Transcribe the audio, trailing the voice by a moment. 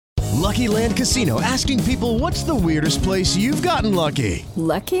Lucky Land Casino, asking people, what's the weirdest place you've gotten lucky?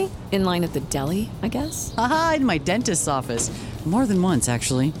 Lucky? In line at the deli, I guess? Aha, in my dentist's office. More than once,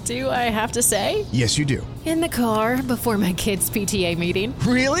 actually. Do I have to say? Yes, you do. In the car before my kids' PTA meeting.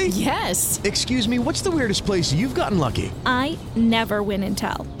 Really? Yes. Excuse me, what's the weirdest place you've gotten lucky? I never win and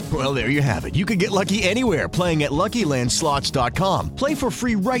tell. Well, there you have it. You can get lucky anywhere, playing at LuckyLandSlots.com. Play for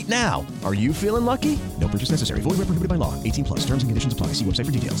free right now. Are you feeling lucky? No purchase necessary. Void where prohibited by law. 18 plus. Terms and conditions apply. See website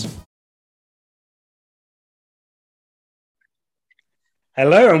for details.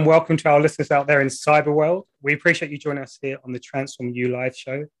 Hello and welcome to our listeners out there in cyber world. We appreciate you joining us here on the Transform You Live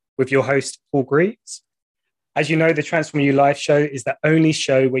show with your host, Paul Greaves. As you know, the Transform You Live show is the only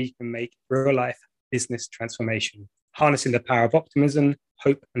show where you can make real life business transformation, harnessing the power of optimism,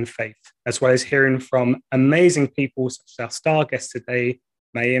 hope and faith, as well as hearing from amazing people such as our star guest today,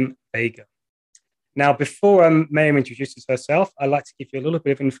 Mayim Vega. Now, before Mayim introduces herself, I'd like to give you a little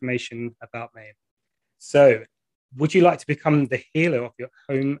bit of information about Mayim. So, would you like to become the healer of your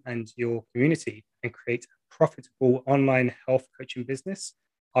home and your community and create a profitable online health coaching business?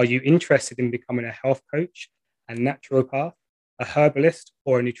 Are you interested in becoming a health coach, a naturopath, a herbalist,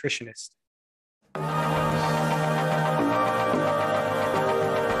 or a nutritionist?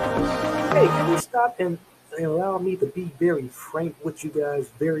 Hey, can we stop and allow me to be very frank with you guys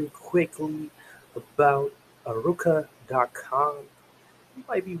very quickly about Aruka.com? You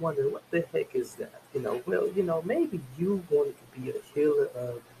might be wondering, what the heck is that? Maybe you wanted to be a healer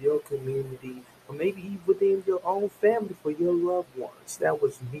of your community, or maybe even within your own family for your loved ones. That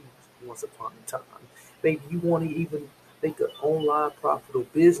was me once upon a time. Maybe you want to even make an online profitable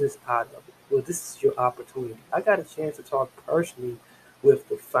business out of it. Well, this is your opportunity. I got a chance to talk personally with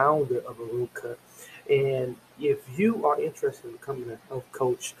the founder of Aruka. And if you are interested in becoming a health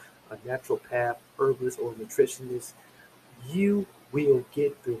coach, a naturopath, herbalist, or nutritionist, you will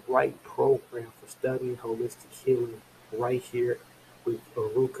get the right program for studying holistic healing right here with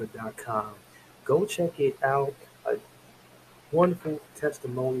Aruka.com. Go check it out. Wonderful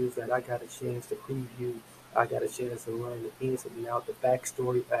testimonials that I got a chance to preview. I got a chance to learn the ins and outs, the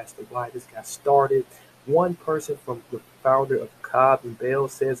backstory as to why this got started. One person from the founder of Cobb and Bell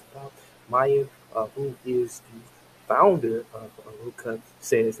says about Maya, who is the founder of Aruka,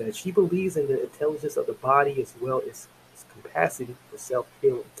 says that she believes in the intelligence of the body as well as its capacity for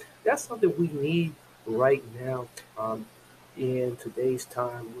self-healing. That's something we need right now in today's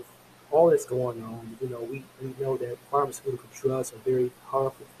time with all that's going on. We know that pharmaceutical drugs are very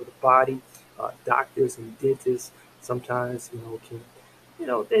harmful for the body. Doctors and dentists sometimes, can,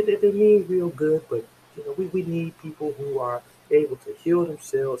 they mean real good, but we need people who are able to heal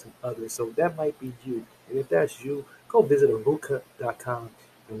themselves and others. So that might be you. And if that's you, go visit Aruka.com.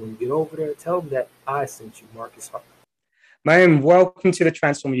 And when you get over there, tell them that I sent you, Marcus Hart. Mayim, welcome to the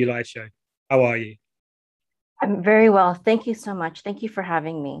Transform You Live show. How are you? I'm very well. Thank you so much. Thank you for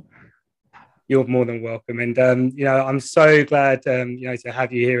having me. You're more than welcome. And, I'm so glad, to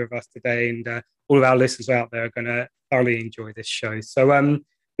have you here with us today. And all of our listeners out there are going to thoroughly enjoy this show. So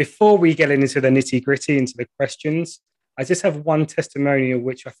before we get into the nitty gritty, into the questions, I just have one testimonial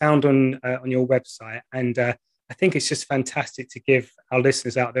which I found on your website. And I think it's just fantastic to give our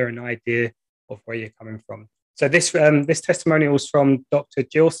listeners out there an idea of where you're coming from. So this testimonial is from Dr.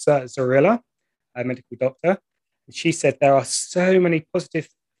 Jilsa Zarilla, a medical doctor. And she said, there are so many positive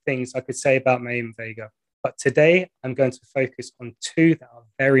things I could say about Mayim Vega, but today I'm going to focus on two that are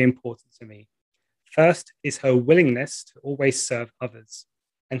very important to me. First is her willingness to always serve others.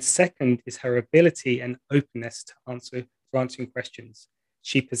 And second is her ability and openness to answering questions.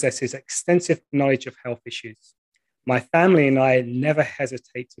 She possesses extensive knowledge of health issues. My family and I never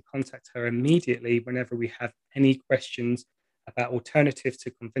hesitate to contact her immediately whenever we have any questions about alternatives to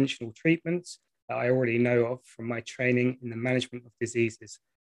conventional treatments that I already know of from my training in the management of diseases.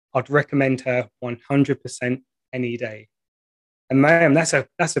 I'd recommend her 100% any day. And ma'am, that's a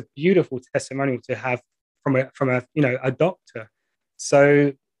beautiful testimonial to have from a doctor.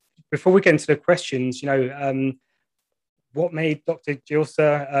 So before we get into the questions, what made Dr.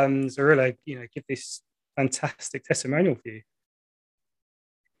 Jilsa Zarilla, give this fantastic testimonial for you?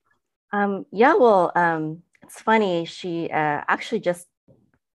 It's funny. She actually just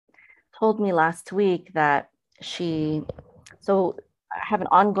told me last week that I have an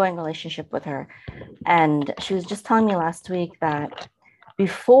ongoing relationship with her. And she was just telling me last week that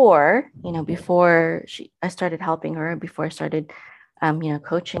before I started helping her, before I started,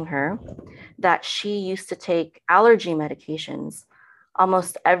 coaching her, that she used to take allergy medications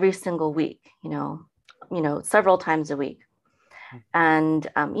almost every single week, several times a week. And,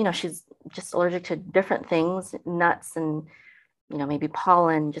 she's just allergic to different things, nuts and maybe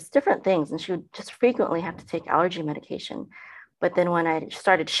pollen, just different things. And she would just frequently have to take allergy medication. But then when I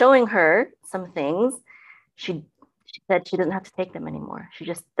started showing her some things, she said she doesn't have to take them anymore. She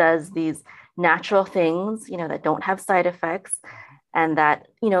just does these natural things, that don't have side effects, and that,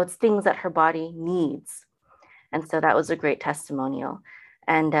 it's things that her body needs. And so that was a great testimonial.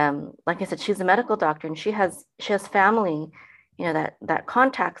 And like I said, she's a medical doctor, and she has family, that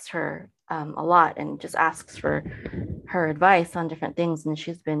contacts her a lot and just asks for her advice on different things. And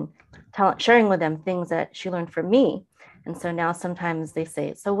she's been sharing with them things that she learned from me. And so now sometimes they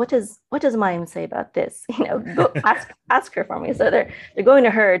say, so what does Mayim say about this? Go ask her for me. So they're going to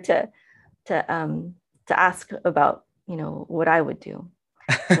her to ask about, what I would do.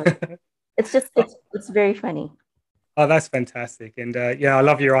 So it's very funny. Oh, that's fantastic. And I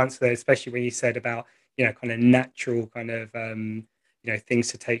love your answer there, especially when you said about, kind of natural kind of, things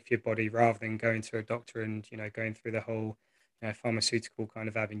to take for your body rather than going to a doctor and, going through the whole, pharmaceutical kind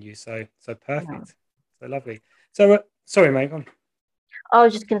of avenue. So perfect. Yeah. So lovely. So, sorry, Megan. I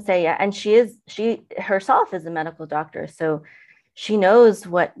was just going to say, yeah. And she herself is a medical doctor. So she knows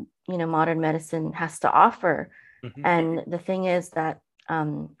what, modern medicine has to offer. Mm-hmm. And the thing is that,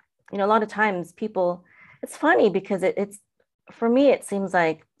 a lot of times people, it's funny because it's, for me, it seems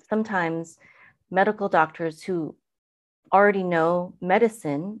like sometimes medical doctors who already know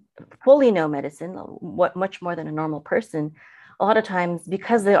medicine, fully know medicine, what much more than a normal person, a lot of times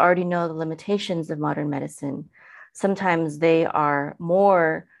because they already know the limitations of modern medicine, sometimes they are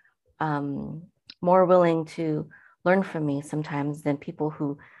more willing to learn from me sometimes than people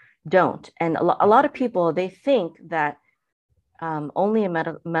who don't. And a lot of people, they think that only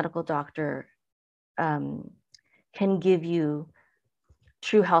a medical doctor can give you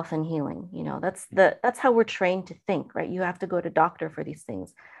true health and healing. That's how we're trained to think, right? You have to go to doctor for these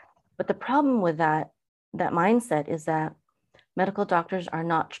things. But the problem with that mindset is that medical doctors are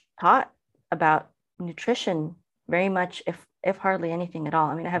not taught about nutrition very much, if hardly anything at all.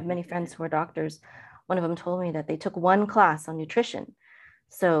 I mean, I have many friends who are doctors. One of them told me that they took one class on nutrition.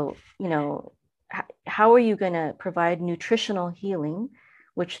 So, how are you going to provide nutritional healing,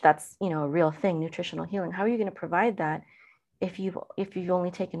 which that's, a real thing, nutritional healing? How are you going to provide that if you've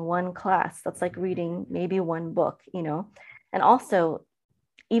only taken one class? That's like reading maybe one book, And also,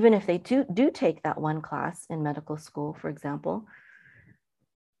 even if they do take that one class in medical school, for example,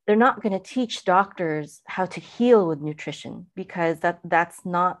 they're not going to teach doctors how to heal with nutrition, because that's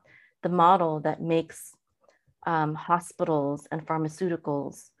not the model that makes hospitals and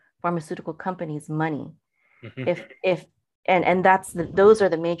pharmaceutical companies money. Mm-hmm. Those are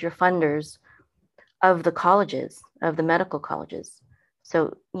the major funders of the colleges, of the medical colleges.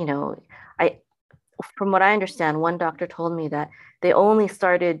 So, from what I understand, one doctor told me that they only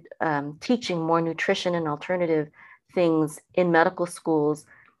started teaching more nutrition and alternative things in medical schools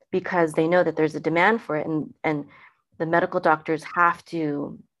because they know that there's a demand for it, and the medical doctors have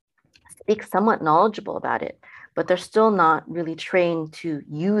to speak somewhat knowledgeable about it, but they're still not really trained to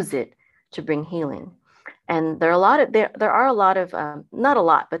use it to bring healing. And there are a lot of not a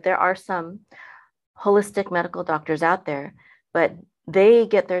lot, but there are some holistic medical doctors out there, but they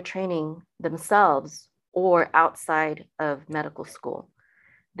get their training themselves or outside of medical school.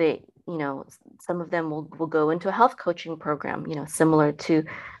 They, some of them will go into a health coaching program, similar to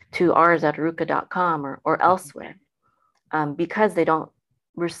ours at Aruka.com or elsewhere, because they don't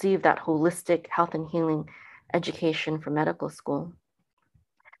receive that holistic health and healing education from medical school.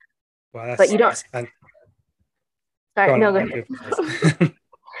 Well, but you don't. Sorry, no, go ahead.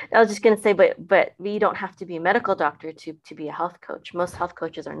 I was just going to say, but you don't have to be a medical doctor to be a health coach. Most health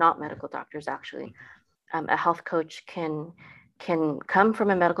coaches are not medical doctors, actually. A health coach can come from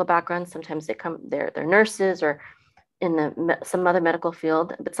a medical background. Sometimes they're nurses or in some other medical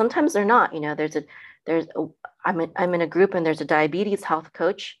field, but sometimes they're not. I'm in a group, and there's a diabetes health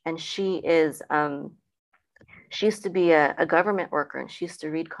coach, and she used to be a government worker, and she used to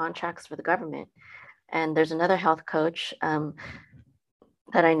read contracts for the government. And there's another health coach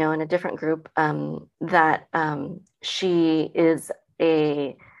that I know in a different group that she is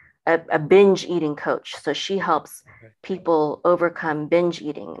a binge eating coach. So she helps people overcome binge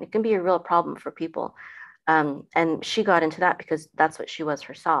eating. It can be a real problem for people. And she got into that because that's what she was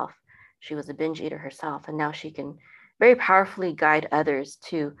herself. She was a binge eater herself. And now she can very powerfully guide others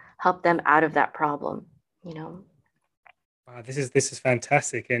to help them out of that problem, Wow, this is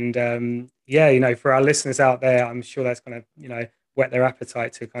fantastic. And for our listeners out there, I'm sure that's going to, whet their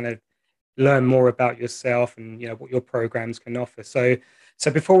appetite to kind of learn more about yourself and what your programs can offer. So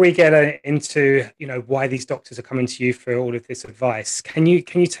before we get into why these doctors are coming to you for all of this advice, can you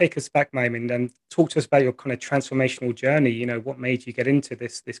take us back, Maymin, and talk to us about your kind of transformational journey? What made you get into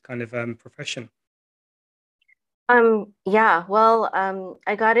this kind of profession? Yeah, well,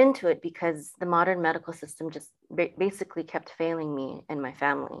 I got into it because the modern medical system just basically kept failing me and my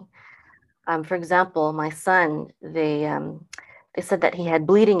family. For example, my son, they said that he had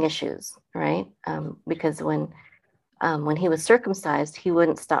bleeding issues, right? Because when he was circumcised, he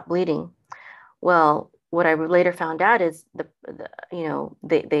wouldn't stop bleeding. Well, what I later found out is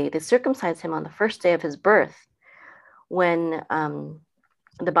they circumcised him on the first day of his birth, when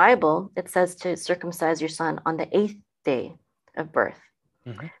the Bible, it says to circumcise your son on the 8th day of birth,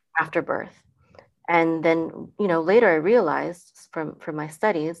 after birth. And then, later I realized from my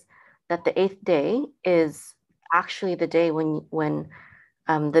studies that the 8th day is actually the day when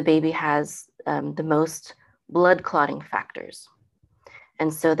the baby has the most blood clotting factors.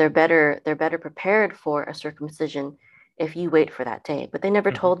 And so they're better prepared for a circumcision if you wait for that day. But they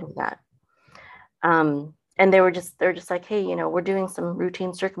never told me that. And they're just like, hey, we're doing some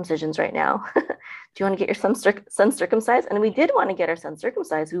routine circumcisions right now. Do you want to get your son circumcised? And we did want to get our son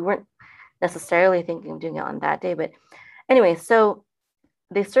circumcised. We weren't necessarily thinking of doing it on that day. But anyway, so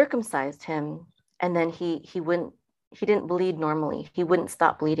they circumcised him, and then he didn't bleed normally. He wouldn't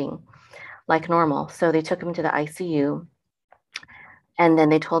stop bleeding like normal. So they took him to the ICU. And then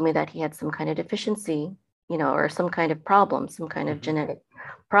they told me that he had some kind of deficiency, or some kind of problem, some kind of genetic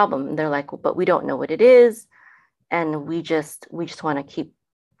problem. And they're like, well, but we don't know what it is. And we just want to keep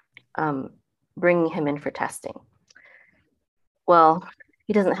bringing him in for testing. Well,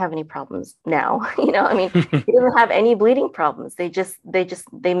 he doesn't have any problems now. He doesn't have any bleeding problems. They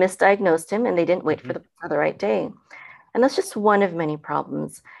misdiagnosed him, and they didn't wait for the right day. And that's just one of many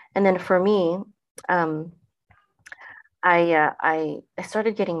problems. And then for me, I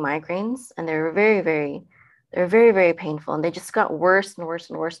started getting migraines, and they were very, very painful. And they just got worse and worse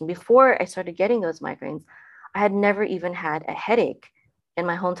and worse. And before I started getting those migraines, I had never even had a headache in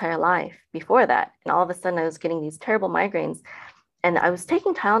my whole entire life before that. And all of a sudden I was getting these terrible migraines, and I was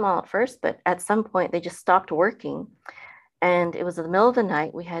taking Tylenol at first, but at some point they just stopped working. And it was in the middle of the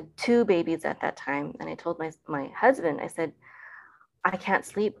night. We had 2 babies at that time. And I told my husband, I said, I can't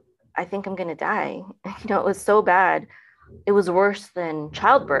sleep. I think I'm going to die. It was so bad. It was worse than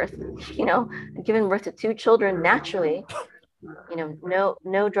childbirth, giving birth to 2 children naturally,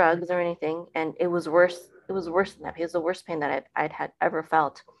 no drugs or anything. And it was worse. It was worse than that. It was the worst pain that I'd had ever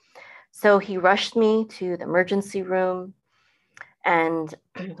felt. So he rushed me to the emergency room, and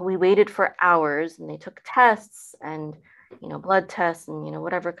we waited for hours, and they took tests and, blood tests and,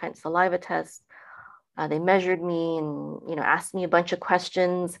 whatever kind of saliva tests. They measured me and, asked me a bunch of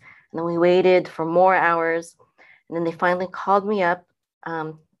questions. And then we waited for more hours. And then they finally called me up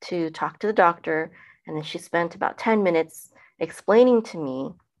to talk to the doctor. And then she spent about 10 minutes explaining to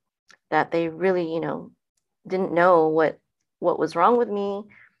me that they really, didn't know what was wrong with me.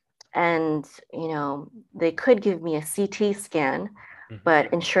 And, they could give me a CT scan,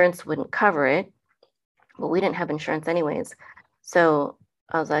 but insurance wouldn't cover it. But we didn't have insurance anyways. So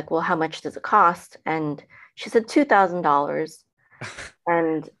I was like, well, how much does it cost? And she said $2,000.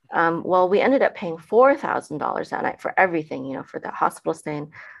 And well, we ended up paying $4,000 that night for everything, for the hospital stay.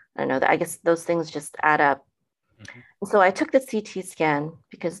 And I don't know, I guess those things just add up. And so I took the CT scan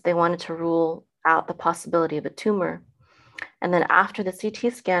because they wanted to rule out the possibility of a tumor. And then after the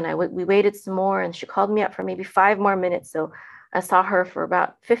CT scan, we waited some more, and she called me up for maybe 5 more minutes. So I saw her for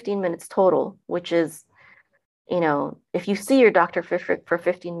about 15 minutes total, which is, if you see your doctor for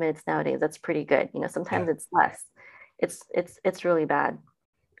 15 minutes nowadays, that's pretty good. Sometimes it's less. It's really bad.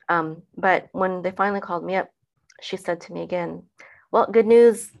 But when they finally called me up, she said to me again, well, good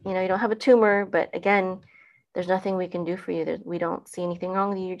news, you don't have a tumor, but again, there's nothing we can do for you. We don't see anything wrong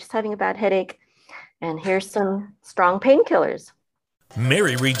with you. You're just having a bad headache. And here's some strong painkillers.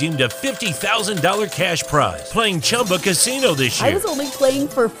 Mary redeemed a $50,000 cash prize playing Chumba Casino this year. I was only playing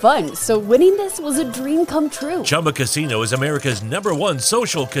for fun, so winning this was a dream come true. Chumba Casino is America's #1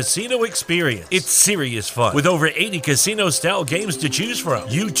 social casino experience. It's serious fun. With over 80 casino-style games to choose from,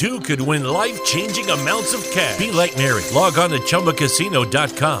 you too could win life-changing amounts of cash. Be like Mary. Log on to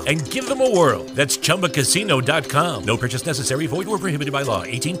ChumbaCasino.com and give them a whirl. That's ChumbaCasino.com. No purchase necessary. Void where prohibited by law.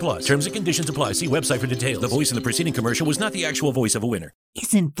 18+. Terms and conditions apply. See website for details. The voice in the preceding commercial was not the actual voice of a winner.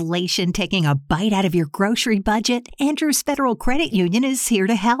 Is inflation taking a bite out of your grocery budget? Andrews Federal Credit Union is here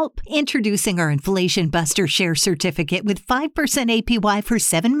to help. Introducing our Inflation Buster Share Certificate with 5% APY for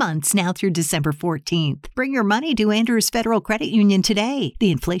 7 months now through December 14th. Bring your money to Andrews Federal Credit Union today.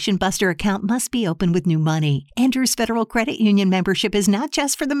 The Inflation Buster account must be open with new money. Andrews Federal Credit Union membership is not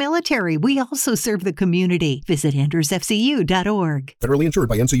just for the military. We also serve the community. Visit andrewsfcu.org. Federally insured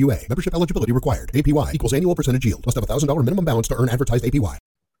by NCUA. Membership eligibility required. APY equals annual percentage yield. Must have a $1,000 minimum balance to earn advertised APY.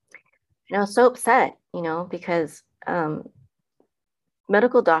 So upset, because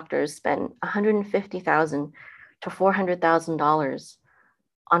medical doctors spend $150,000 to $400,000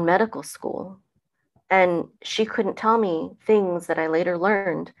 on medical school. And she couldn't tell me things that I later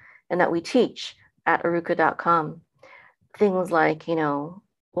learned and that we teach at Aruka.com. Things like,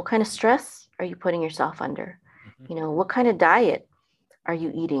 what kind of stress are you putting yourself under? What kind of diet are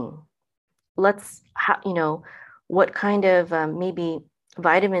you eating? What kind of maybe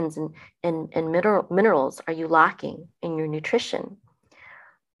vitamins and minerals are you lacking in your nutrition?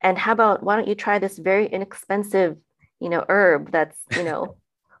 And how about, why don't you try this very inexpensive, herb that's,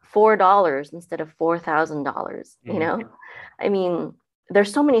 $4 instead of $4,000, I mean,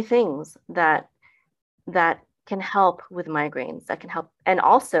 there's so many things that can help with migraines, that can help. And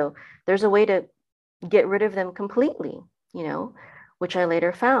also there's a way to get rid of them completely, which I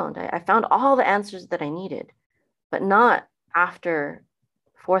later found. I found all the answers that I needed, but not after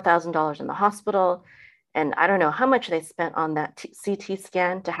 $4,000 in the hospital. And I don't know how much they spent on that CT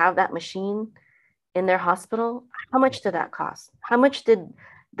scan to have that machine in their hospital. How much did that cost? How much did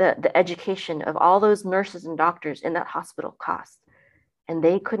the education of all those nurses and doctors in that hospital cost? And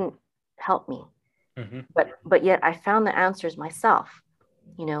they couldn't help me. But yet I found the answers myself,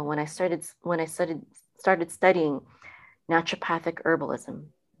 when I started studying naturopathic herbalism.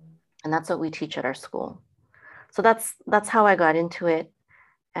 And that's what we teach at our school. So that's how I got into it.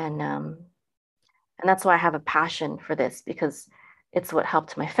 And that's why I have a passion for this, because it's what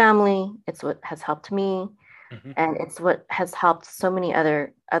helped my family. It's what has helped me. And it's what has helped so many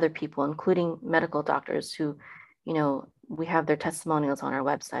other people, including medical doctors who, we have their testimonials on our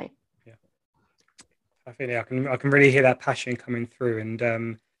website. Yeah, I think I can really hear that passion coming through.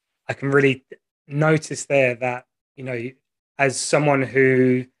 And I can really notice there that, as someone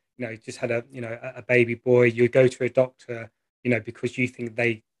who, just had a baby boy, you go to a doctor, because you think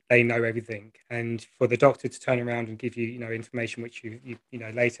they know everything, and for the doctor to turn around and give you, information which you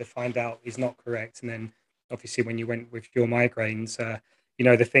later find out is not correct. And then obviously when you went with your migraines,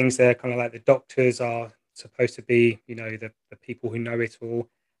 the things there, kind of like the doctors are supposed to be, the people who know it all.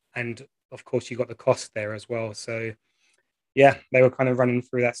 And of course you got the cost there as well. So yeah, they were kind of running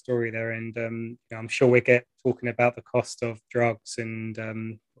through that story there. And I'm sure we get talking about the cost of drugs and,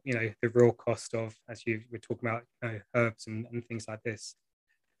 the real cost of, as you were talking about, herbs and things like this.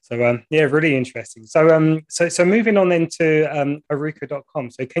 So yeah, really interesting. So so moving on then to Aruka.com.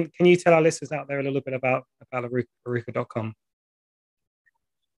 So can you tell our listeners out there a little bit about Aruka.com?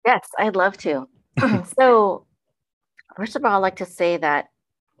 Yes, I'd love to. So first of all, I'd like to say that,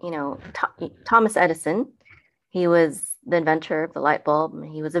 Thomas Edison, he was the inventor of the light bulb, and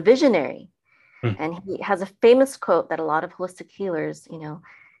he was a visionary. And he has a famous quote that a lot of holistic healers,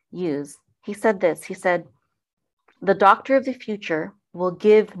 use. He said this, he said, "The doctor of the future will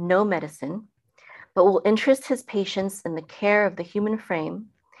give no medicine, but will interest his patients in the care of the human frame,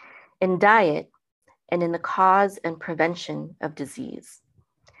 in diet, and in the cause and prevention of disease."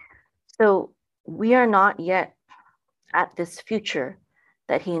 So we are not yet at this future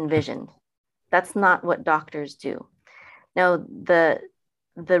that he envisioned. That's not what doctors do. Now, the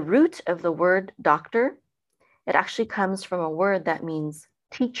root of the word doctor, it actually comes from a word that means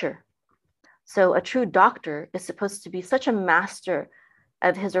teacher. So a true doctor is supposed to be such a master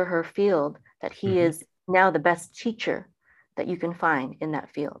of his or her field that he is now the best teacher that you can find in that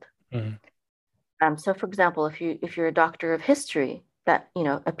field. So for example, if you're a doctor of history, that,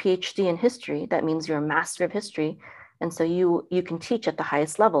 a PhD in history, that means you're a master of history. And so you can teach at the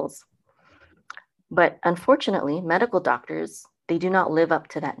highest levels. But unfortunately, medical doctors, they do not live up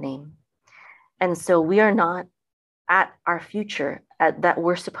to that name. And so we are not at our future that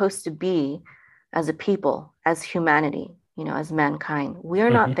we're supposed to be as a people, as humanity, as mankind. We are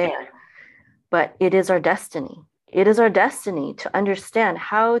not there, but it is our destiny. It is our destiny to understand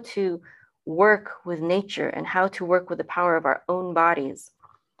how to work with nature and how to work with the power of our own bodies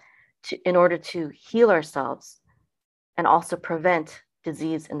in order to heal ourselves and also prevent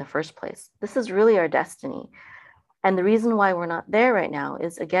disease in the first place. This is really our destiny. And the reason why we're not there right now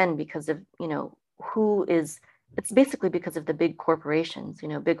is, again, because of, it's basically because of the big corporations,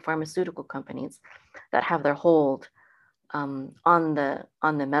 big pharmaceutical companies that have their hold on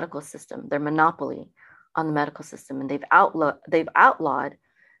the medical system, their monopoly on the medical system, and they've outlawed,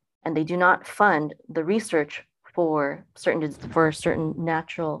 and they do not fund the research for certain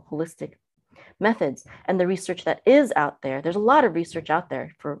natural holistic methods. And the research that is out there, there's a lot of research out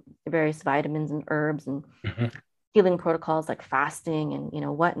there for various vitamins and herbs and healing protocols like fasting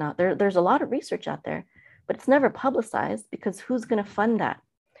and whatnot. There's a lot of research out there, but it's never publicized because who's going to fund that?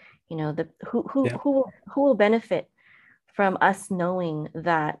 Who will benefit from us knowing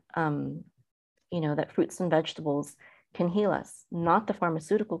that that fruits and vegetables can heal us? Not the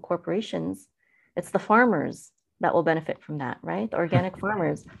pharmaceutical corporations. It's the farmers that will benefit from that, right? The organic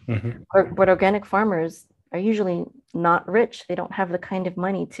farmers. But organic farmers are usually not rich. They don't have the kind of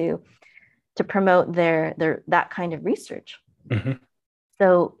money to promote their that kind of research.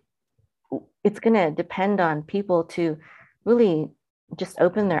 So it's going to depend on people to really just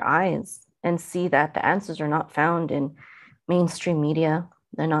open their eyes and see that the answers are not found in mainstream media.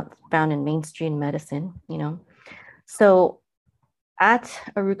 They're not found in mainstream medicine, So at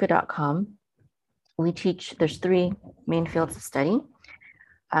Aruka.com, we teach, there's 3 main fields of study.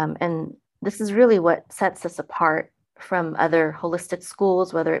 And this is really what sets us apart from other holistic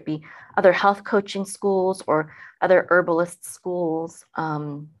schools, whether it be other health coaching schools or other herbalist schools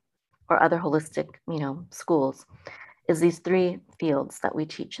or other holistic, schools, is these 3 fields that we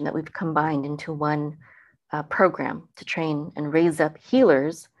teach and that we've combined into one program to train and raise up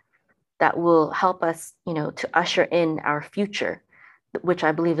healers that will help us, to usher in our future, which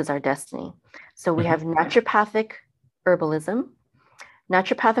I believe is our destiny. So we have naturopathic herbalism,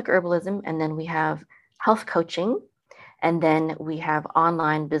 and then we have health coaching, and then we have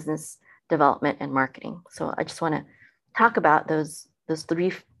online business development and marketing. So I just want to talk about those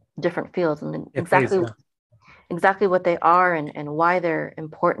 3 different fields and exactly what they are and why they're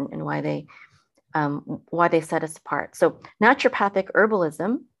important and why they set us apart. So naturopathic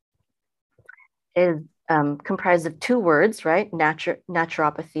herbalism is comprised of 2 words, right?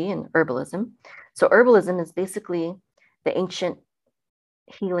 Naturopathy and herbalism. So herbalism is basically the ancient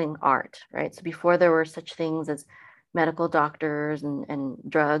healing art, right? So before there were such things as medical doctors and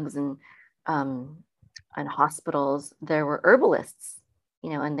drugs and hospitals, there were herbalists,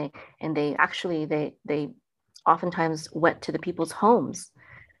 and they actually oftentimes went to the people's homes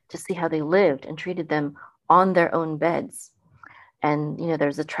to see how they lived and treated them on their own beds. And there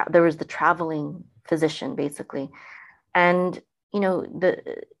was the traveling physician basically, and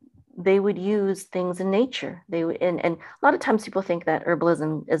they would use things in nature. They would, and a lot of times people think that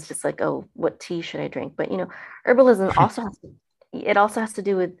herbalism is just like, oh, what tea should I drink? But herbalism also has to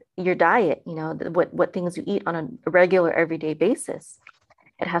do with your diet. What things you eat on a regular everyday basis.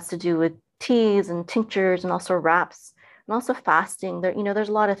 It has to do with teas and tinctures and also wraps and also fasting. There's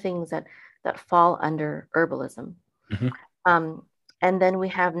a lot of things that fall under herbalism. And then we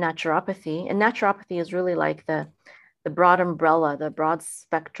have naturopathy, and naturopathy is really like the broad umbrella, the broad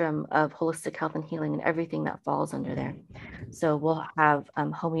spectrum of holistic health and healing and everything that falls under there. So we'll have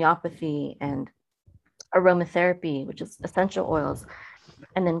homeopathy and aromatherapy, which is essential oils,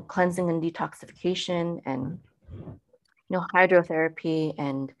 and then cleansing and detoxification and hydrotherapy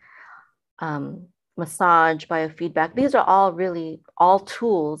and massage, biofeedback. These are all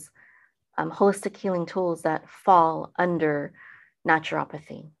tools, holistic healing tools that fall under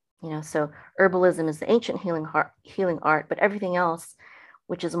naturopathy. So herbalism is the ancient healing art, but everything else,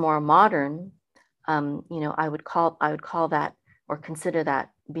 which is more modern, I would call that or consider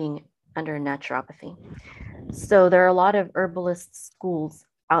that being under naturopathy. So there are a lot of herbalist schools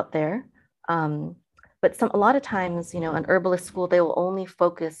out there, but a lot of times, an herbalist school, they will only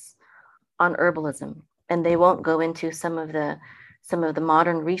focus on herbalism, and they won't go into some of the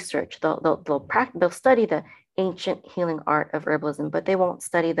modern research. They'll study the ancient healing art of herbalism, but they won't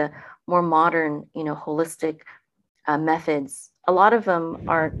study the more modern, holistic methods. A lot of them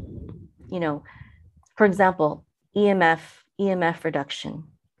are, for example, EMF reduction.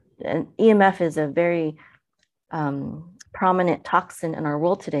 And EMF is a very prominent toxin in our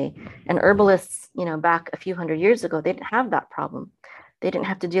world today. And herbalists, back a few hundred years ago, they didn't have that problem. They didn't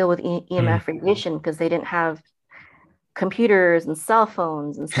have to deal with EMF radiation because they didn't have computers and cell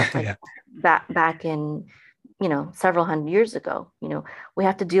phones and stuff like that back in several hundred years ago. We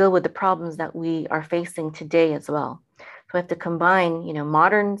have to deal with the problems that we are facing today as well. So we have to combine,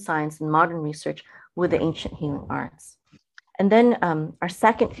 modern science and modern research with the ancient healing arts. And then our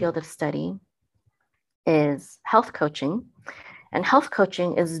second field of study is health coaching. And health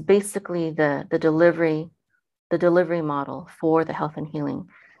coaching is basically the delivery model for the health and healing.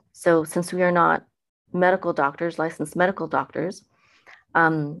 So since we are not medical doctors, licensed medical doctors,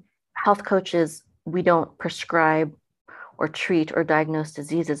 health coaches, we don't prescribe or treat or diagnose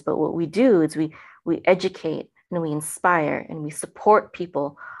diseases. But what we do is we educate and we inspire and we support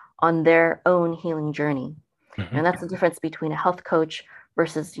people on their own healing journey. And that's the difference between a health coach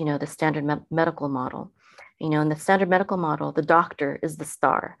versus, the standard medical model. In the standard medical model, the doctor is the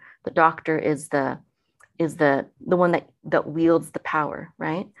star. The doctor is the one that wields the power,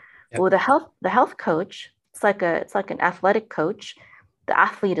 right? Yep. Well, the health coach, it's like an athletic coach. The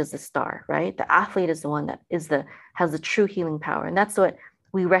athlete is the star, right? The athlete is the one that has the true healing power. And that's what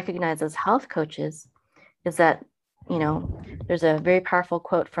we recognize as health coaches, is that, there's a very powerful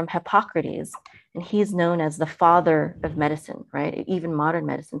quote from Hippocrates, and he's known as the father of medicine, right? Even modern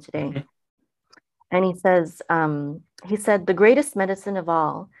medicine today. And he said, the greatest medicine of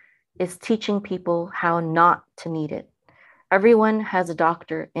all is teaching people how not to need it. Everyone has a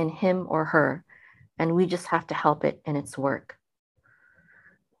doctor in him or her, and we just have to help it in its work.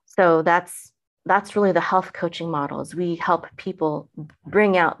 So that's really the health coaching model, is we help people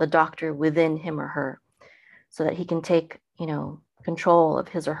bring out the doctor within him or her so that he can take, control of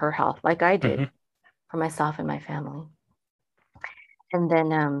his or her health, like I did for myself and my family. And then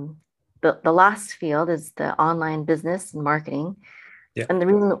the last field is the online business and marketing. Yeah. And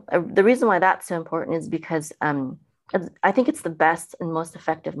the reason why that's so important is because I think it's the best and most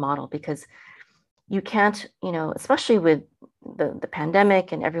effective model, because you can't, especially with the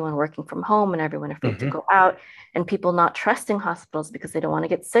pandemic and everyone working from home and everyone afraid to go out, and people not trusting hospitals because they don't want to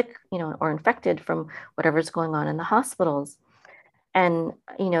get sick, or infected from whatever's going on in the hospitals. And,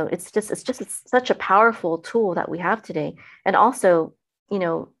 it's such a powerful tool that we have today. And also,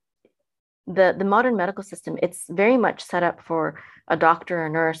 the modern medical system, it's very much set up for a doctor or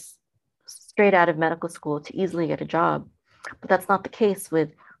nurse straight out of medical school to easily get a job. But that's not the case with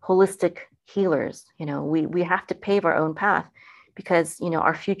holistic healers. We have to pave our own path, because,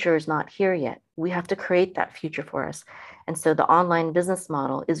 our future is not here yet. We have to create that future for us. And so the online business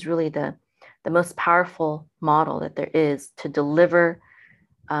model is really the most powerful model that there is to deliver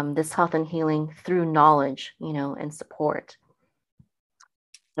this health and healing through knowledge, and support.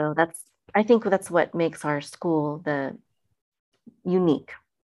 So I think that's what makes our school unique.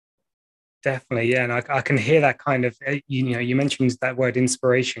 Definitely, yeah, and I can hear that kind of, you mentioned that word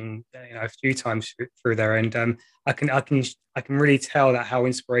inspiration, a few times through there, and I can really tell that how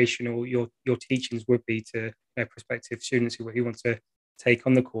inspirational your teachings would be to prospective students who want to take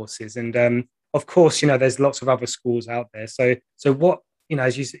on the courses. And of course, there's lots of other schools out there. So what,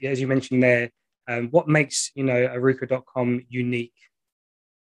 as you mentioned there, what makes Aruka.com unique?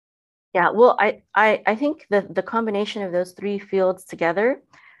 Yeah, well, I think the combination of those three fields together,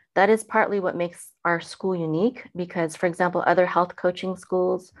 that is partly what makes our school unique. Because, for example, other health coaching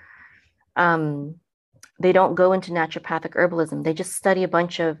schools, they don't go into naturopathic herbalism. They just study a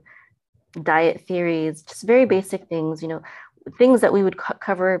bunch of diet theories, just very basic things, things that we would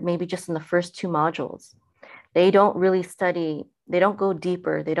cover maybe just in the first 2 modules. They don't really study, they don't go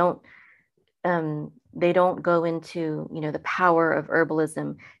deeper. They don't go into, the power of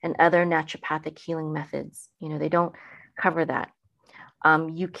herbalism and other naturopathic healing methods. They don't cover that.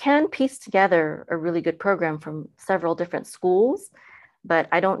 You can piece together a really good program from several different schools, but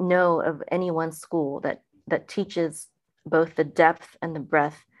I don't know of any one school that teaches both the depth and the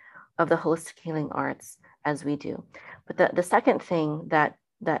breadth of the holistic healing arts as we do. But the second thing that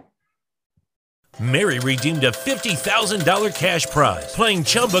Mary redeemed a $50,000 cash prize playing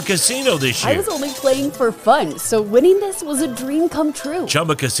Chumba Casino this year. I was only playing for fun, so winning this was a dream come true.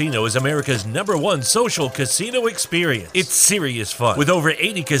 Chumba Casino is America's #1 social casino experience. It's serious fun. With over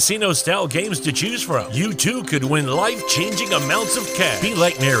 80 casino-style games to choose from, you too could win life-changing amounts of cash. Be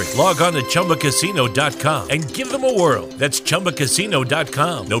like Mary. Log on to ChumbaCasino.com and give them a whirl. That's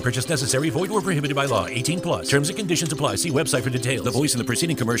ChumbaCasino.com. No purchase necessary. Void where prohibited by law. 18+. Terms and conditions apply. See website for details. The voice in the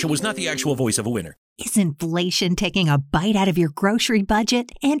preceding commercial was not the actual voice of a winner. Is inflation taking a bite out of your grocery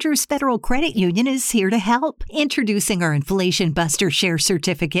budget? Andrews Federal Credit Union is here to help. Introducing our Inflation Buster Share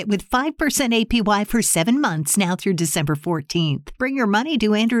Certificate with 5% APY for 7 months now through December 14th. Bring your money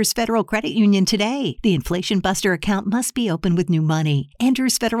to Andrews Federal Credit Union today. The Inflation Buster account must be open with new money.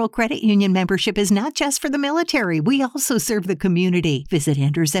 Andrews Federal Credit Union membership is not just for the military. We also serve the community. Visit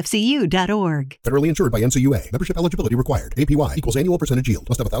andrewsfcu.org. Federally insured by NCUA. Membership eligibility required. APY equals annual percentage yield.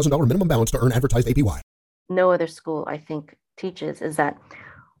 Must have $1,000 minimum balance to earn advertised APY. No other school, I think, teaches is that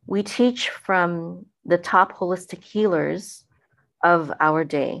we teach from the top holistic healers of our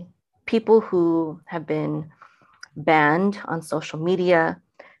day, people who have been banned on social media,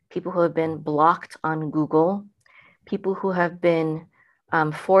 people who have been blocked on Google, people who have been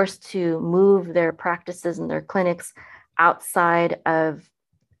forced to move their practices and their clinics outside of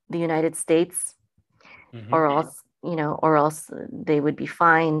the United States, or else or else they would be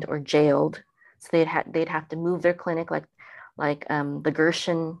fined or jailed. So they'd have to move their clinic, like the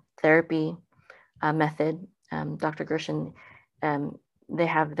Gershon therapy method. Dr. Gershon, they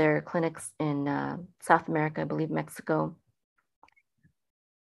have their clinics in South America, I believe Mexico.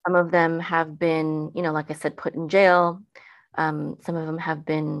 Some of them have been, like I said, put in jail. Some of them have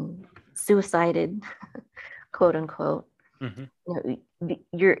been suicided, quote unquote.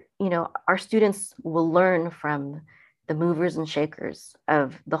 Our students will learn from the movers and shakers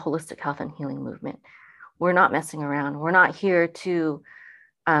of the holistic health and healing movement. We're not messing around. We're not here to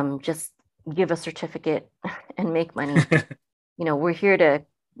just give a certificate and make money. We're here to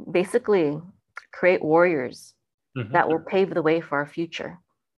basically create warriors that will pave the way for our future.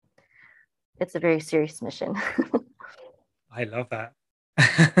 It's a very serious mission. I love that.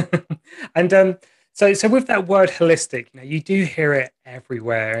 And so with that word holistic, you do hear it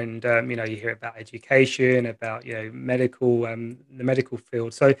everywhere, and you hear about education, about medical, the medical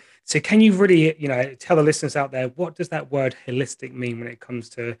field. So can you really tell the listeners out there, what does that word holistic mean when it comes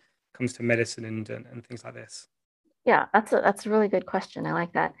to medicine and things like this? Yeah, that's a really good question. I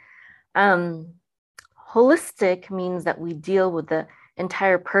like that. Holistic means that we deal with the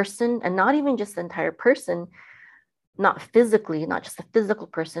entire person, and not even just the entire person, not physically, not just the physical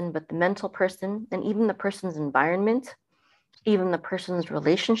person, but the mental person, and even the person's environment, even the person's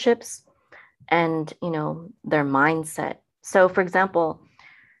relationships, and their mindset. So for example,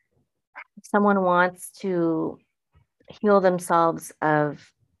 if someone wants to heal themselves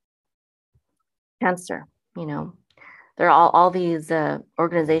of cancer, there are all these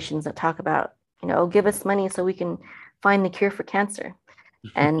organizations that talk about, give us money so we can find the cure for cancer.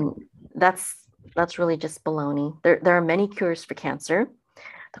 And that's really just baloney. There are many cures for cancer.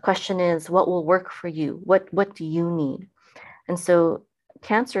 The question is, what will work for you? What do you need? And so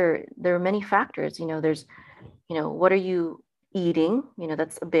cancer, there are many factors. There's, what are you eating?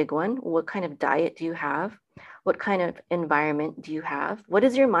 That's a big one. What kind of diet do you have? What kind of environment do you have? What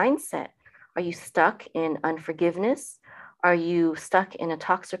is your mindset? Are you stuck in unforgiveness? Are you stuck in a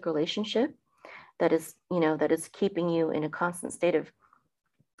toxic relationship that is keeping you in a constant state of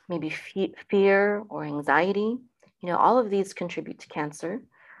maybe fear or anxiety? All of these contribute to cancer.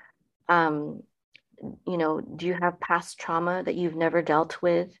 Do you have past trauma that you've never dealt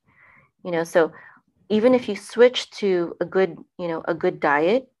with? So even if you switch to a good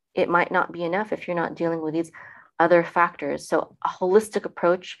diet, it might not be enough if you're not dealing with these other factors. So a holistic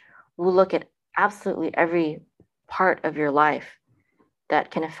approach will look at absolutely every part of your life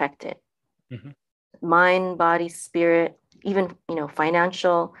that can affect it. Mind, body, spirit, even,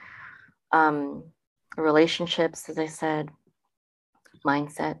 financial, relationships, as I said,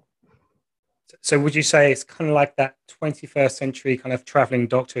 mindset. So would you say it's kind of like that 21st century kind of traveling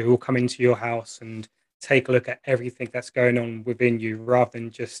doctor who will come into your house and take a look at everything that's going on within you, rather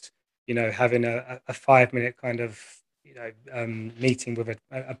than just, having a 5-minute kind of, meeting with an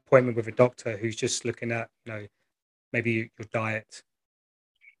appointment with a doctor who's just looking at, maybe your diet?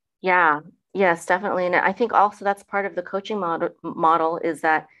 Yeah, yes, definitely. And I think also that's part of the coaching model is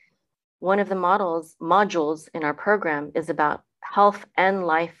that one of the modules in our program is about health and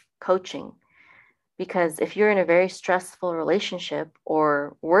life coaching. Because if you're in a very stressful relationship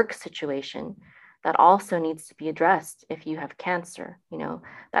or work situation, that also needs to be addressed. If you have cancer,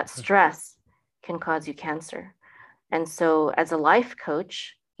 that stress can cause you cancer. And so as a life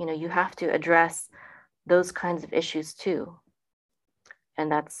coach, you have to address those kinds of issues too.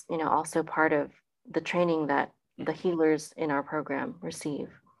 And that's, also part of the training that the healers in our program receive.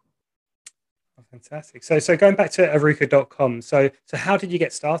 Oh, fantastic. So going back to Aruka.com, so how did you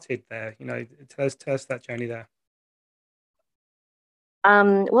get started there? Tell us that journey there.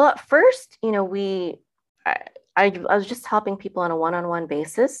 Well, at first, I was just helping people on a one-on-one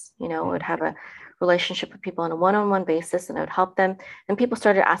basis. I would have a relationship with people on a one-on-one basis, and I would help them. And people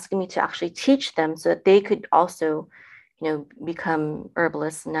started asking me to actually teach them so that they could also, become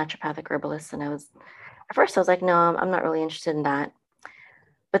herbalists, naturopathic herbalists. And at first I was like, no, I'm not really interested in that.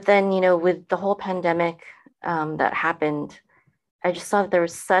 But then, with the whole pandemic that happened, I just saw that there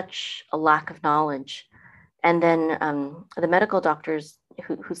was such a lack of knowledge. And then the medical doctors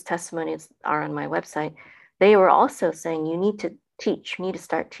whose testimonies are on my website, they were also saying, you need to teach, you need to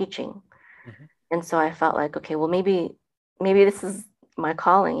start teaching. And so I felt like, okay, well, maybe this is my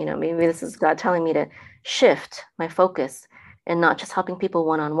calling, maybe this is God telling me to shift my focus and not just helping people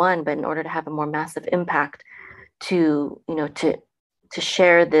one-on-one, but in order to have a more massive impact to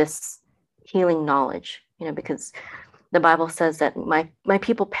share this healing knowledge, because the Bible says that my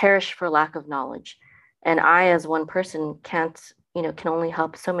people perish for lack of knowledge. And I, as one person, can only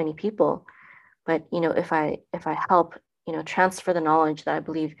help so many people But, if I help, transfer the knowledge that I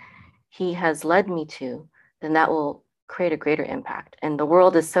believe he has led me to, then that will create a greater impact. And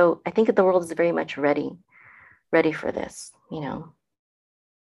I think the world is very much ready for this. I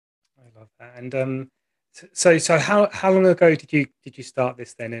love that. And so how long ago did you start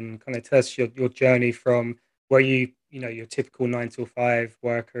this then, and kind of tell us your journey from where your typical 9 to 5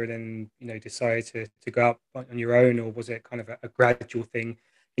 worker, and then decided to go up on your own, or was it kind of a gradual thing?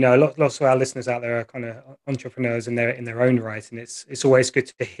 Lots of our listeners out there are kind of entrepreneurs in their own right, and it's always good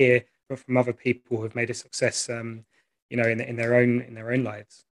to hear from other people who have made a success, in their own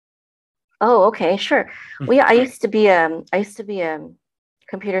lives. Oh, okay, sure. Well, yeah, I used to be a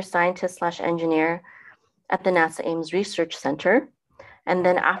computer scientist / engineer at the NASA Ames Research Center. And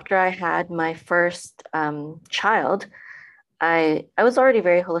then after I had my first child, I was already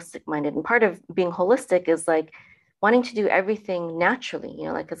very holistic minded. And part of being holistic is like wanting to do everything naturally,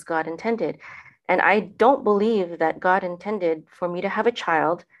 like as God intended. And I don't believe that God intended for me to have a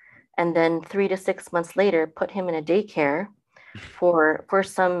child and then 3 to 6 months later put him in a daycare for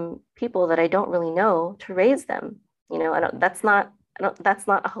some people that I don't really know to raise them. That's not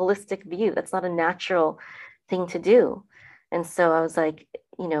a holistic view. That's not a natural thing to do. And so I was like,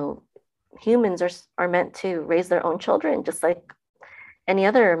 humans are meant to raise their own children just like any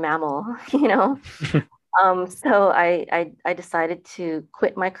other mammal. So I decided to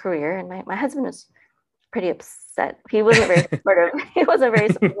quit my career, and my husband was pretty upset. He wasn't very supportive. He wasn't very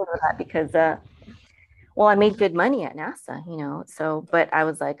supportive of that because I made good money at NASA, so, but I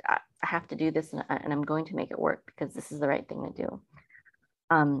was like, I have to do this, and I'm going to make it work because this is the right thing to do.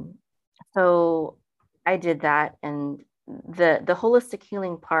 So I did that, and the holistic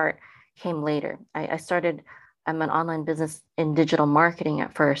healing part came later. I'm an online business in digital marketing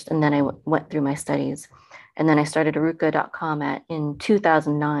at first, and then I went through my studies, and then I started Aruka.com in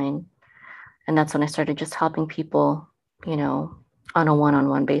 2009, and that's when I started just helping people, on a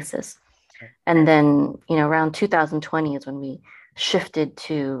one-on-one basis. And then, around 2020 is when we shifted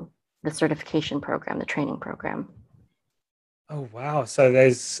to the certification program, the training program. Oh, wow. So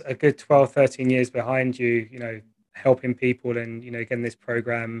there's a good 12, 13 years behind you, helping people and, getting this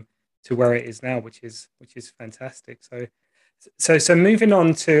program to where it is now, which is fantastic. So moving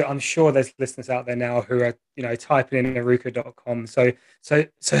on to, I'm sure there's listeners out there now who are, typing in Aruka.com. So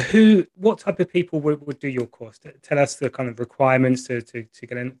what type of people would do your course? Tell us the kind of requirements to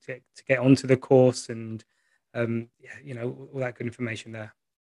get onto the course, and, all that good information there.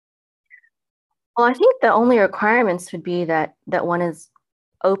 Well, I think the only requirements would be that one is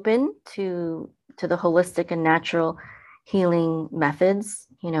open to the holistic and natural healing methods,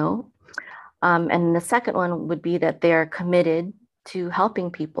 and the second one would be that they are committed to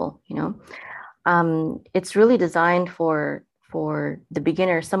helping people. It's really designed for the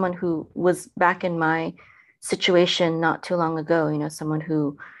beginner, someone who was back in my situation not too long ago, someone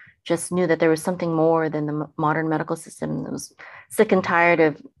who just knew that there was something more than the modern medical system, that was sick and tired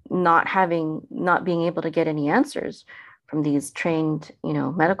of not being able to get any answers from these trained,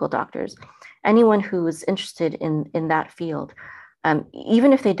 medical doctors. Anyone who is interested in that field,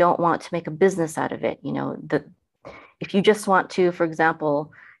 even if they don't want to make a business out of it, if you just want to, for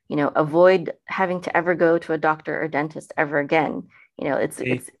example, avoid having to ever go to a doctor or dentist ever again, it's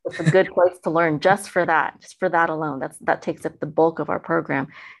a good place to learn just for that alone. That takes up the bulk of our program,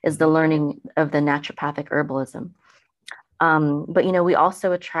 is the learning of the naturopathic herbalism. But we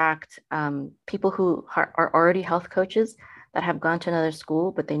also attract people who are already health coaches that have gone to another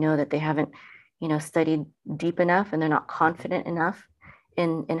school, but they know that they haven't studied deep enough, and they're not confident enough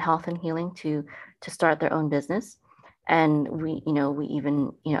in health and healing to start their own business. And we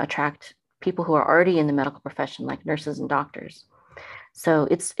even attract people who are already in the medical profession, like nurses and doctors. So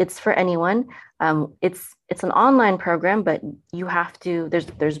it's for anyone. It's an online program, but you have to,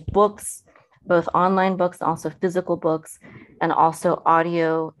 there's books, both online books, and also physical books, and also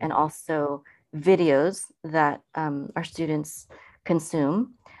audio, and also videos that our students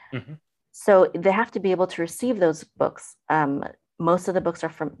consume. Mm-hmm. So they have to be able to receive those books. Most of the books are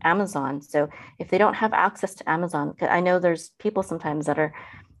from Amazon. So if they don't have access to Amazon, I know there's people sometimes that are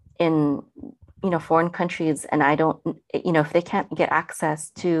in, foreign countries, and I don't, if they can't get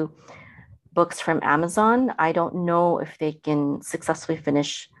access to books from Amazon, I don't know if they can successfully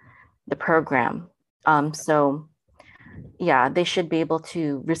finish the program. So yeah, they should be able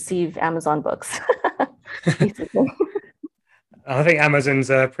to receive Amazon books. I think Amazon's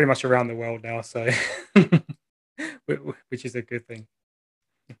pretty much around the world now, so which is a good thing.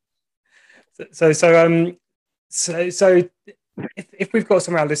 So if we've got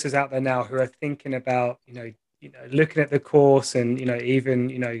some of our listeners out there now who are thinking about looking at the course, and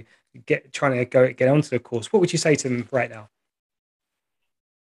even trying to get onto the course, what would you say to them right now?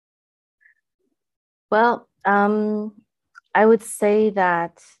 Well, I would say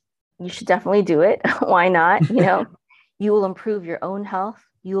that you should definitely do it. Why not? You will improve your own health.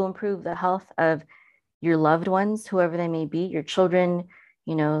 You will improve the health of your loved ones, whoever they may be, your children,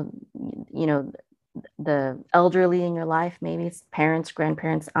 the elderly in your life, maybe it's parents,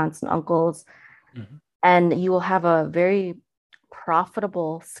 grandparents, aunts, and uncles. Mm-hmm. And you will have a very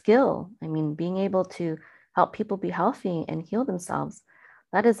profitable skill. I mean, being able to help people be healthy and heal themselves,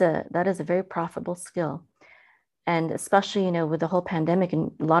 that is a very profitable skill. And especially, with the whole pandemic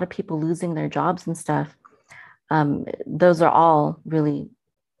and a lot of people losing their jobs and stuff, those are all really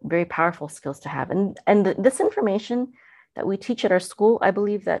very powerful skills to have. And this information that we teach at our school, I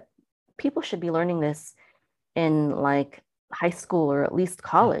believe that people should be learning this in like high school or at least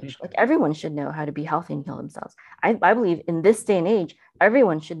college. Like everyone should know how to be healthy and heal themselves. I believe in this day and age,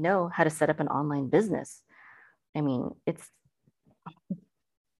 everyone should know how to set up an online business. I mean, it's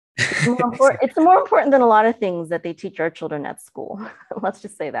more important than a lot of things that they teach our children at school. Let's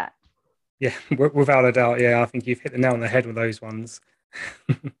just say that. Yeah, without a doubt. Yeah, I think you've hit the nail on the head with those ones.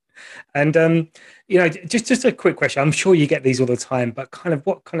 And just a quick question. I'm sure you get these all the time, but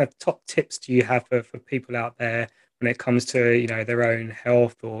what kind of top tips do you have for people out there when it comes to their own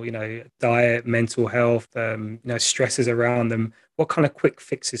health or diet, mental health, stresses around them? What kind of quick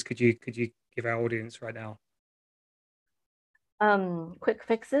fixes could you give our audience right now? Quick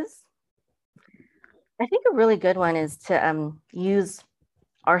fixes. I think a really good one is to use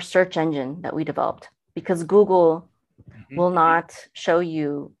our search engine that we developed, because Google will not show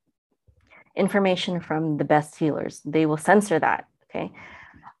you information from the best healers. They will censor that. Okay.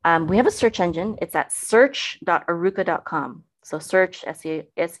 We have a search engine. It's at search.arukah.com. So search,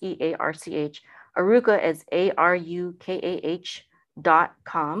 SEARCH. Arukah is ARUKAH.com.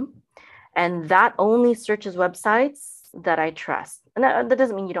 And that only searches websites that I trust. And that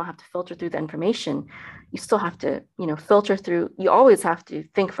doesn't mean you don't have to filter through the information. You still have to, filter through. You always have to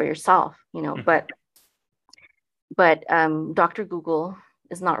think for yourself, but Dr. Google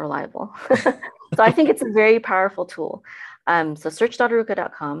is not reliable. So I think it's a very powerful tool. So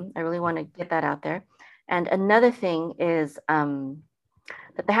search.arukah.com. I really want to get that out there. And another thing is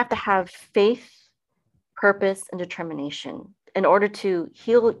that they have to have faith, purpose, and determination in order to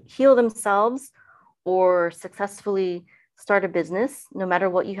heal themselves or successfully start a business. No matter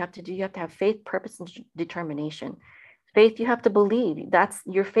what you have to do, you have to have faith, purpose, and determination. Faith, you have to believe.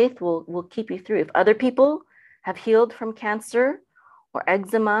 Your faith will keep you through. If other people have healed from cancer or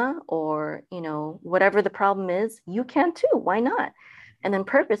eczema or whatever the problem is, you can too. Why not? And then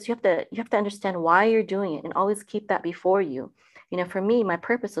purpose, you have to understand why you're doing it and always keep that before you. For me, my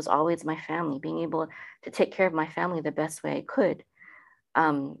purpose was always my family, being able to take care of my family the best way I could.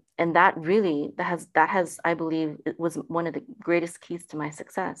 And that has, I believe, it was one of the greatest keys to my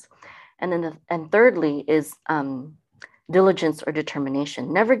success. And then thirdly is diligence or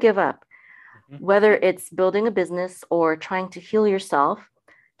determination. Never give up. Whether it's building a business or trying to heal yourself,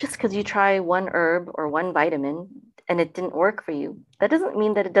 just because you try one herb or one vitamin and it didn't work for you, that doesn't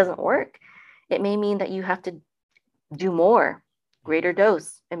mean that it doesn't work. It may mean that you have to do more, greater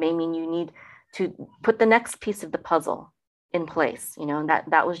dose. It may mean you need to put the next piece of the puzzle in place, and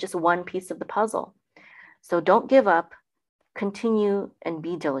that was just one piece of the puzzle. So don't give up, continue and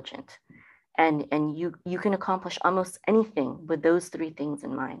be diligent. And you can accomplish almost anything with those three things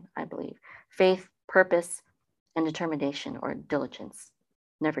in mind, I believe. Faith, purpose, and determination or diligence.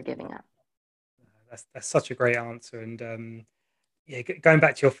 Never giving up. That's such a great answer. And going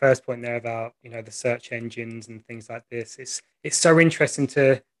back to your first point there about the search engines and things like this, it's so interesting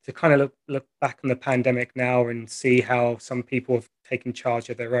to kind of look back on the pandemic now and see how some people have taken charge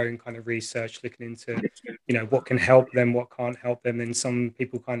of their own kind of research, looking into what can help them, what can't help them, and some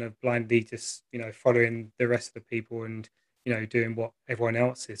people kind of blindly just following the rest of the people and doing what everyone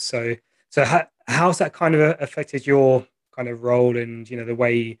else is. So how's that kind of affected your kind of role and the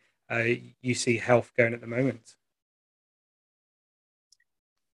way you see health going at the moment?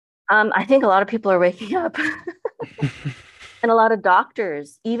 I think a lot of people are waking up. And a lot of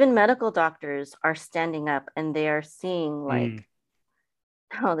doctors, even medical doctors, are standing up and they are seeing like,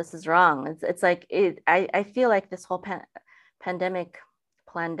 oh, this is wrong. It's like I feel like this whole pandemic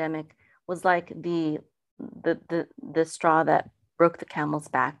was like the straw that broke the camel's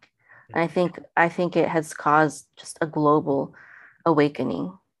back. And I think it has caused just a global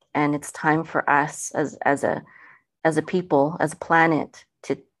awakening. And it's time for us as a people, as a planet,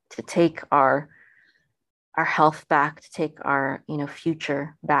 to take our health back, to take our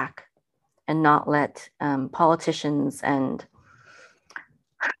future back, and not let politicians and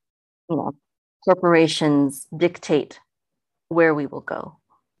corporations dictate where we will go.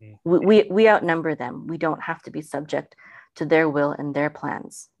 We outnumber them. We don't have to be subject to their will and their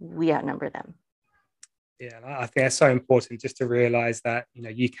plans. We outnumber them. Yeah, I think that's so important, just to realize that,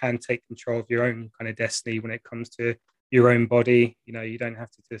 you can take control of your own kind of destiny when it comes to your own body. You don't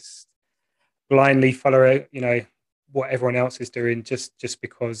have to just blindly follow, what everyone else is doing just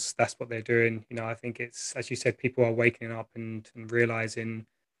because that's what they're doing. I think it's, as you said, people are waking up and realizing,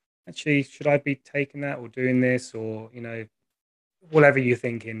 actually, should I be taking that or doing this, or, whatever you're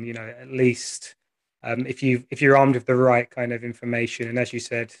thinking, at least if you're armed with the right kind of information, and as you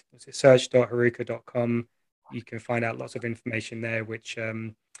said, search.heruka.com, you can find out lots of information there, which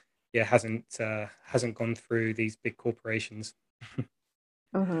hasn't gone through these big corporations.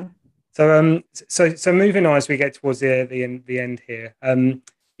 Mm-hmm. So moving on as we get towards the end here.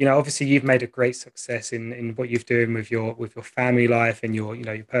 Obviously you've made a great success in what you're doing with your family life and your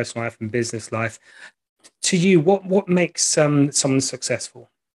your personal life and business life. To you, what makes someone successful?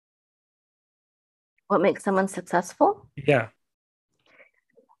 What makes someone successful? Yeah.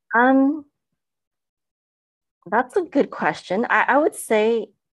 That's a good question. I would say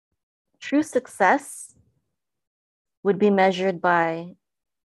true success would be measured by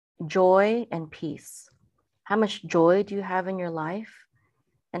joy and peace. How much joy do you have in your life?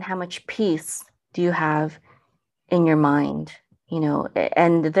 And how much peace do you have in your mind?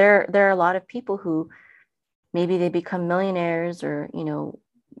 And there are a lot of people who maybe they become millionaires or,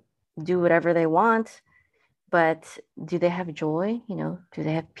 do whatever they want, but do they have joy? Do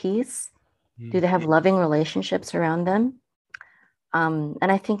they have peace? Do they have loving relationships around them? And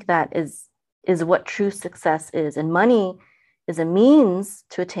I think that is what true success is. And money is a means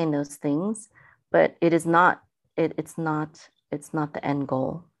to attain those things, but it is not. It's not the end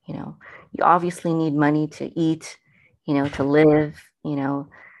goal. You obviously need money to eat, to live,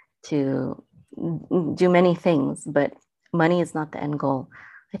 to do many things, but money is not the end goal.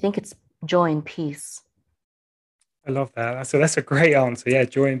 I think it's joy and peace. I love that. So that's a great answer. Yeah,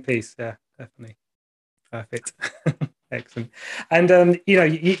 joy and peace. Yeah, definitely. Perfect. Excellent. And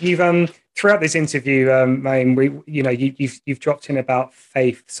you've throughout this interview, Mayim, you've dropped in about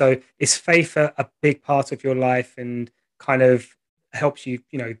faith. So is faith a big part of your life and kind of helps you,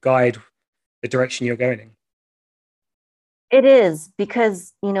 guide the direction you're going in? It is,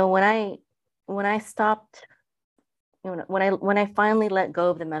 because when I stopped, when I finally let go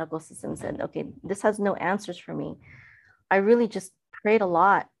of the medical system and said, okay, this has no answers for me, I really just prayed a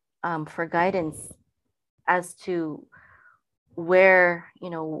lot for guidance as to where,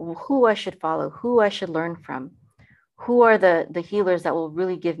 who I should follow, who I should learn from, who are the healers that will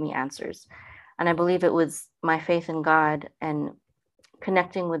really give me answers. And I believe it was my faith in God and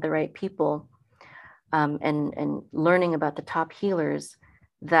connecting with the right people, and learning about the top healers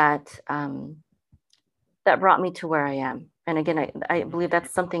that brought me to where I am. And again, I believe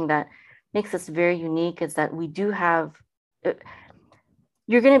that's something that makes us very unique, is that we do have, it's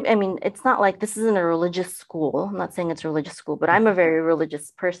not like this isn't a religious school. I'm not saying it's a religious school, but I'm a very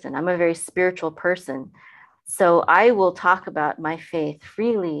religious person. I'm a very spiritual person. So I will talk about my faith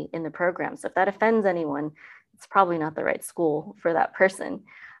freely in the program. So if that offends anyone, it's probably not the right school for that person.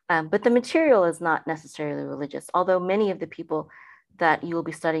 But the material is not necessarily religious, although many of the people that you will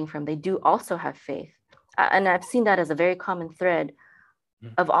be studying from, they do also have faith. And I've seen that as a very common thread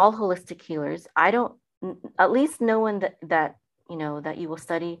of all holistic healers. I don't, at least no one that you will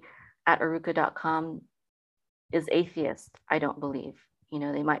study at Heruka.com is atheist, I don't believe.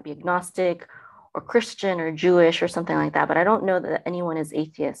 They might be agnostic or Christian or Jewish or something like that, but I don't know that anyone is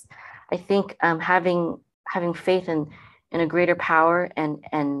atheist. I think having faith in a greater power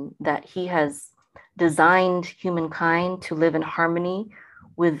and that he has designed humankind to live in harmony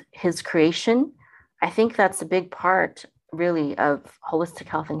with his creation, I think that's a big part, really, of holistic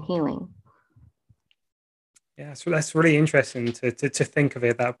health and healing. Yeah, so that's really interesting to think of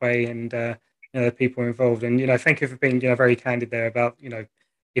it that way, and the people involved. And thank you for being very candid there about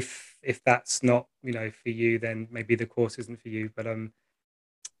if that's not for you, then maybe the course isn't for you. But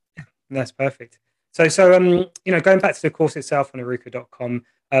yeah, that's perfect. So going back to the course itself on Heruka.com,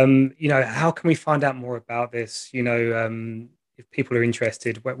 how can we find out more about this? If people are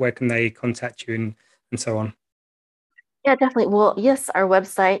interested, where can they contact you and so on? Yeah, definitely. Well, yes, our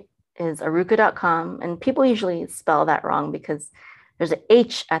website is Heruka.com, and people usually spell that wrong because there's an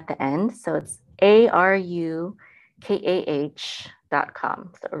H at the end. So it's ARUKAH.com.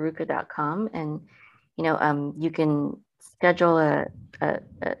 So Heruka.com. And, you can schedule a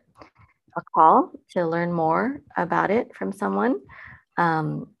call to learn more about it from someone,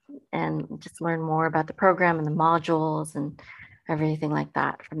 and just learn more about the program and the modules and everything like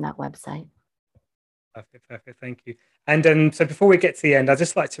that from that website. Perfect. Thank you. And so before we get to the end, I'd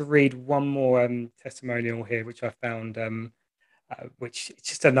just like to read one more testimonial here, which I found, which is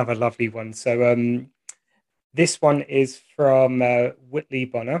just another lovely one. So this one is from Whitley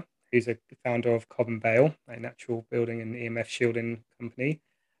Bonner, who's a founder of Cobb and Bale, a natural building and EMF shielding company.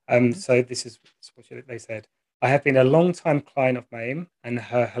 So this is what they said. I have been a long-time client of Mayim and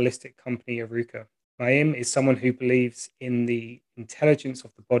her holistic company, Aruka. Mayim is someone who believes in the intelligence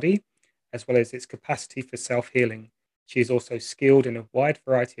of the body, as well as its capacity for self-healing. She is also skilled in a wide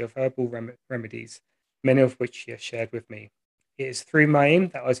variety of herbal remedies, many of which she has shared with me. It is through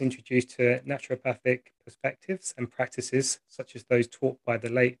Mayim that I was introduced to naturopathic perspectives and practices, such as those taught by the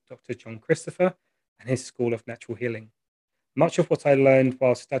late Dr. John Christopher and his School of Natural Healing. Much of what I learned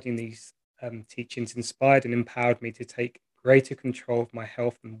while studying these teachings inspired and empowered me to take greater control of my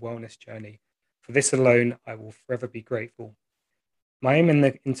health and wellness journey. For this alone, I will forever be grateful. Mayim and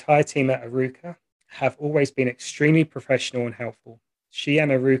the entire team at Aruka have always been extremely professional and helpful. She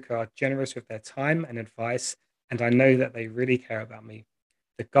and Aruka are generous with their time and advice, and I know that they really care about me.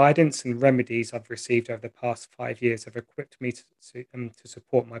 The guidance and remedies I've received over the past 5 years have equipped me to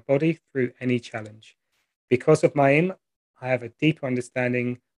support my body through any challenge. Because of Mayim, I have a deeper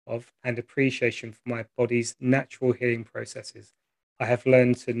understanding of and appreciation for my body's natural healing processes. I have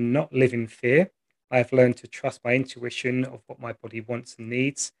learned to not live in fear. I have learned to trust my intuition of what my body wants and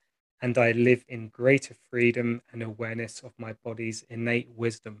needs, and I live in greater freedom and awareness of my body's innate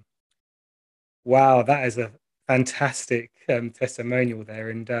wisdom. Wow, that is a fantastic testimonial there.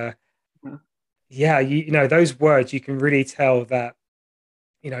 And yeah, you know, those words, you can really tell that,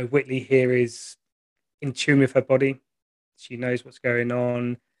 you know, Whitley here is in tune with her body. She knows what's going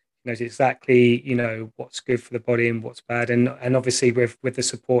on, knows exactly, you know, what's good for the body and what's bad. And obviously with the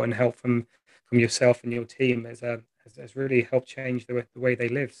support and help from yourself and your team has really helped change the way they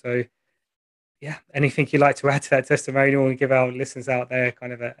live. So yeah, anything you'd like to add to that testimonial and give our listeners out there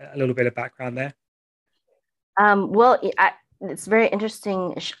kind of a little bit of background there? Well, it's very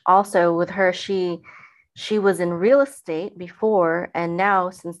interesting. Also, with her, she was in real estate before, and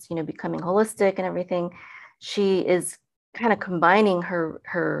now, since becoming holistic and everything, she is kind of combining her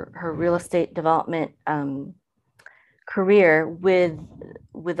real estate development career with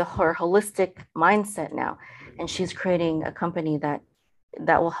her holistic mindset now, and she's creating a company that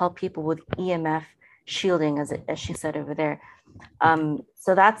will help people with EMF shielding, as she said over there.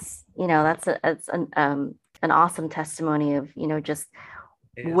 So that's an awesome testimony of just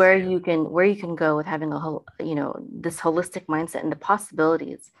where you can go with having this holistic mindset and the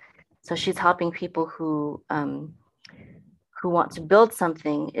possibilities. So she's helping people who want to build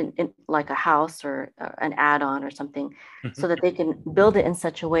something in like a house or an add-on or something, so that they can build it in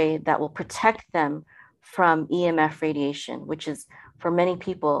such a way that will protect them from EMF radiation, which is for many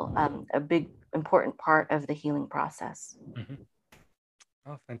people a big important part of the healing process.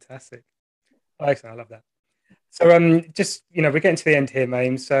 Oh, fantastic. Oh, excellent. I love that. So just, we're getting to the end here,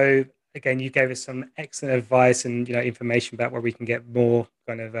 Mayim. So again, you gave us some excellent advice and, information about where we can get more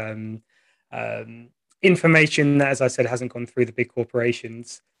kind of information that, as I said, hasn't gone through the big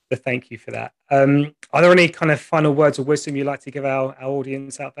corporations. So thank you for that. Are there any kind of final words of wisdom you'd like to give our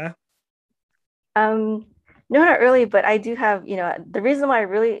audience out there? No, not really, but I do have, the reason why I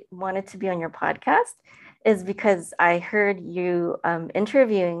really wanted to be on your podcast is because I heard you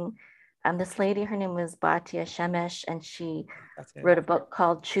interviewing this lady. Her name was Batia Shemesh, and she wrote a book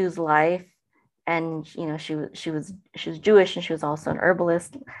called Choose Life. And she was Jewish, and she was also an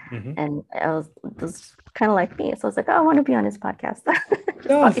herbalist, and it was kind of like me. So I was like, oh, I want to be on his podcast.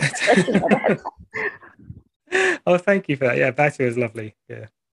 Oh, thank you for that. Yeah, Batia is lovely. Yeah,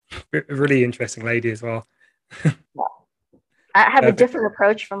 a really interesting lady as well. I have a different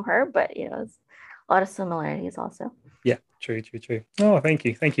approach from her, but it's a lot of similarities also. Yeah, true. Oh, thank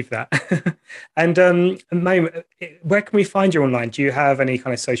you for that. And Mayim, where can we find you online? Do you have any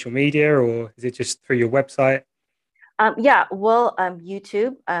kind of social media, or is it just through your website?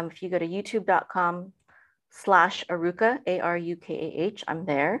 YouTube. If you go to youtube.com/Aruka, ARUKAH, I'm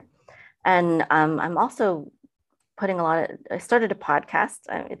there. And I'm also putting I started a podcast.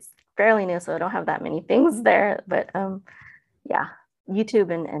 It's fairly new, so I don't have that many things there, but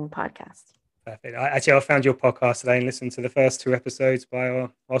YouTube and podcast. Perfect. I found your podcast today and listened to the first 2 episodes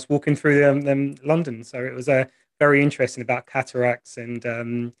while I was walking through them London. So it was very interesting about cataracts and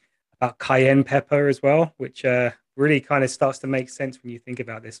about cayenne pepper as well, which really kind of starts to make sense when you think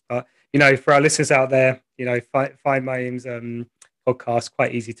about this. But for our listeners out there, find Mayim's podcast.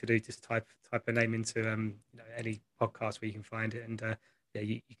 Quite easy to do. Just type a name into any podcast where you can find it, and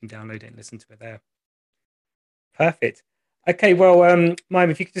you can download it and listen to it there. Perfect. Okay, well, Mime,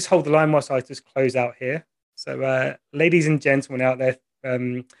 if you could just hold the line whilst I just close out here. So, ladies and gentlemen out there,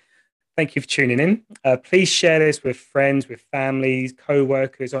 thank you for tuning in. Please share this with friends, with families,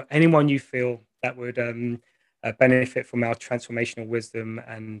 co-workers, or anyone you feel that would benefit from our transformational wisdom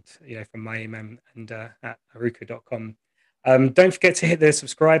and, from Mime and at Aruka.com. Don't forget to hit the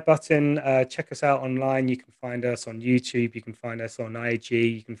subscribe button. Check us out online. You can find us on YouTube. You can find us on IG.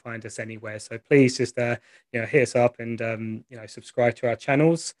 You can find us anywhere. So please just hit us up and subscribe to our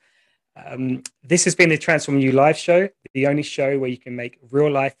channels. This has been the Transform You Live show, the only show where you can make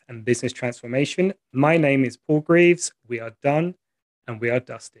real life and business transformation. My name is Paul Greaves. We are done and we are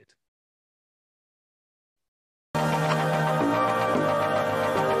dusted.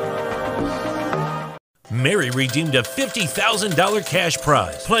 Mary redeemed a $50,000 cash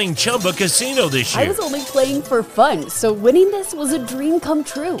prize playing Chumba Casino this year. I was only playing for fun, so winning this was a dream come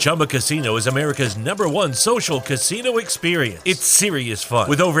true. Chumba Casino is America's #1 social casino experience. It's serious fun.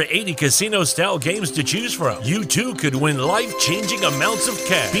 With over 80 casino-style games to choose from, you too could win life-changing amounts of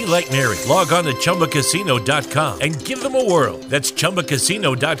cash. Be like Mary. Log on to ChumbaCasino.com and give them a whirl. That's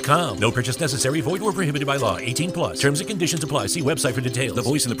ChumbaCasino.com. No purchase necessary. Void where prohibited by law. 18+. Terms and conditions apply. See website for details. The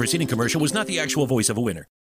voice in the preceding commercial was not the actual voice of a winner.